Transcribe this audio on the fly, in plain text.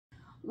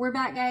We're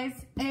back, guys,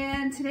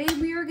 and today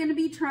we are going to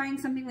be trying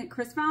something that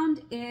Chris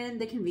found in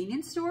the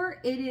convenience store.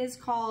 It is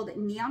called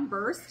Neon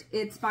Burst.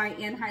 It's by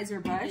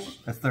Anheuser-Busch.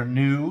 That's their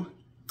new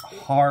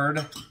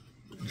hard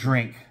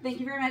drink. Thank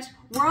you very much.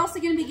 We're also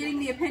going to be getting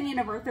the opinion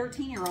of our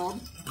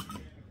 13-year-old.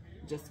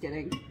 Just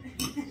kidding.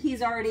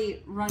 He's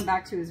already run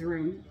back to his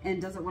room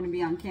and doesn't want to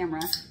be on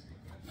camera,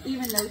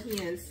 even though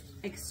he is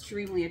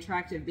extremely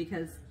attractive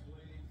because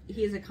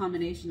he is a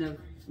combination of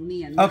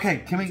me and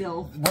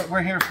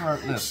we're here for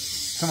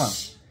this. Come on.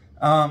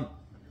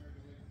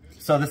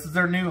 So this is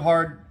their new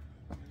hard.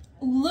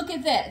 Look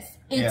at this.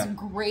 It's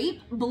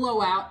Grape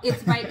Blowout.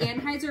 It's by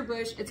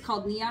Anheuser-Busch. It's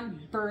called Neon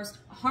Burst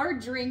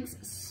Hard Drinks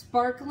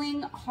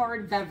Sparkling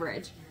Hard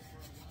Beverage.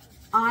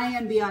 I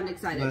am beyond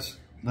excited.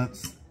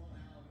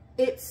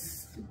 It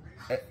smells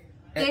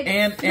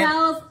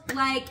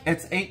like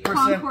it's 8%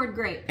 Concord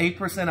grape.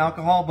 8%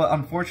 alcohol, but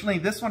unfortunately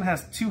this one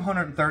has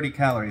 230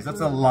 calories. That's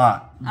a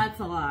lot.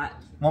 That's a lot.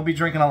 Won't be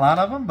drinking a lot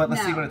of them, but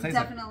let's see what it tastes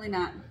like. Definitely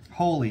not.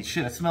 Holy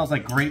shit, it smells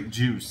like grape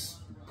juice.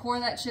 Pour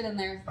that shit in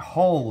there.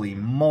 Holy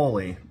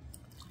moly.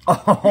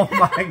 Oh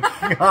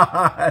my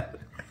god.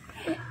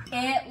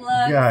 It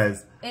looks...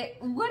 Guys,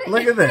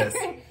 look at this.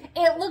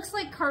 It looks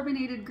like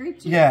carbonated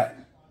grape juice. Yeah.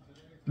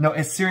 No,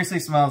 it seriously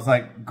smells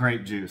like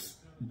grape juice.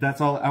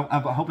 That's all. I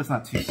hope it's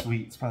not too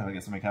sweet. It's probably going to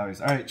get so many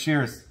calories. All right,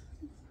 cheers.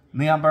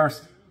 Neon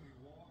Burst.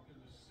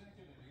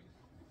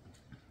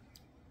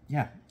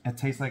 Yeah, it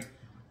tastes like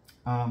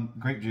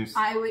grape juice.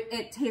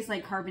 It tastes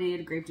like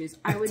carbonated grape juice.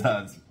 It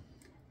does.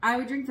 I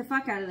would drink the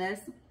fuck out of this,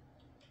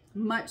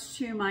 much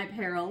to my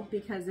peril,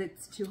 because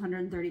it's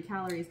 230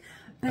 calories.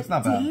 But that's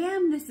not bad.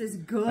 Damn, this is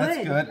good.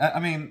 That's good. I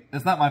mean,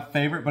 it's not my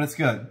favorite, but it's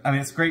good. I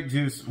mean, it's grape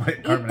juice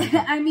with carbonated.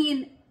 I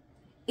mean,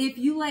 if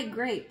you like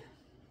grape.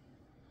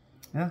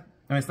 Yeah.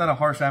 I mean, it's not a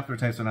harsh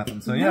aftertaste or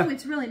nothing, so No,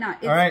 it's really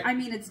not. All right. I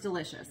mean, it's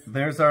delicious.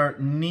 There's our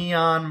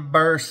Neon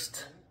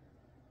Burst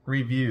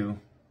review.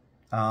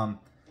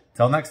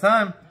 Till next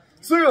time,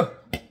 see ya!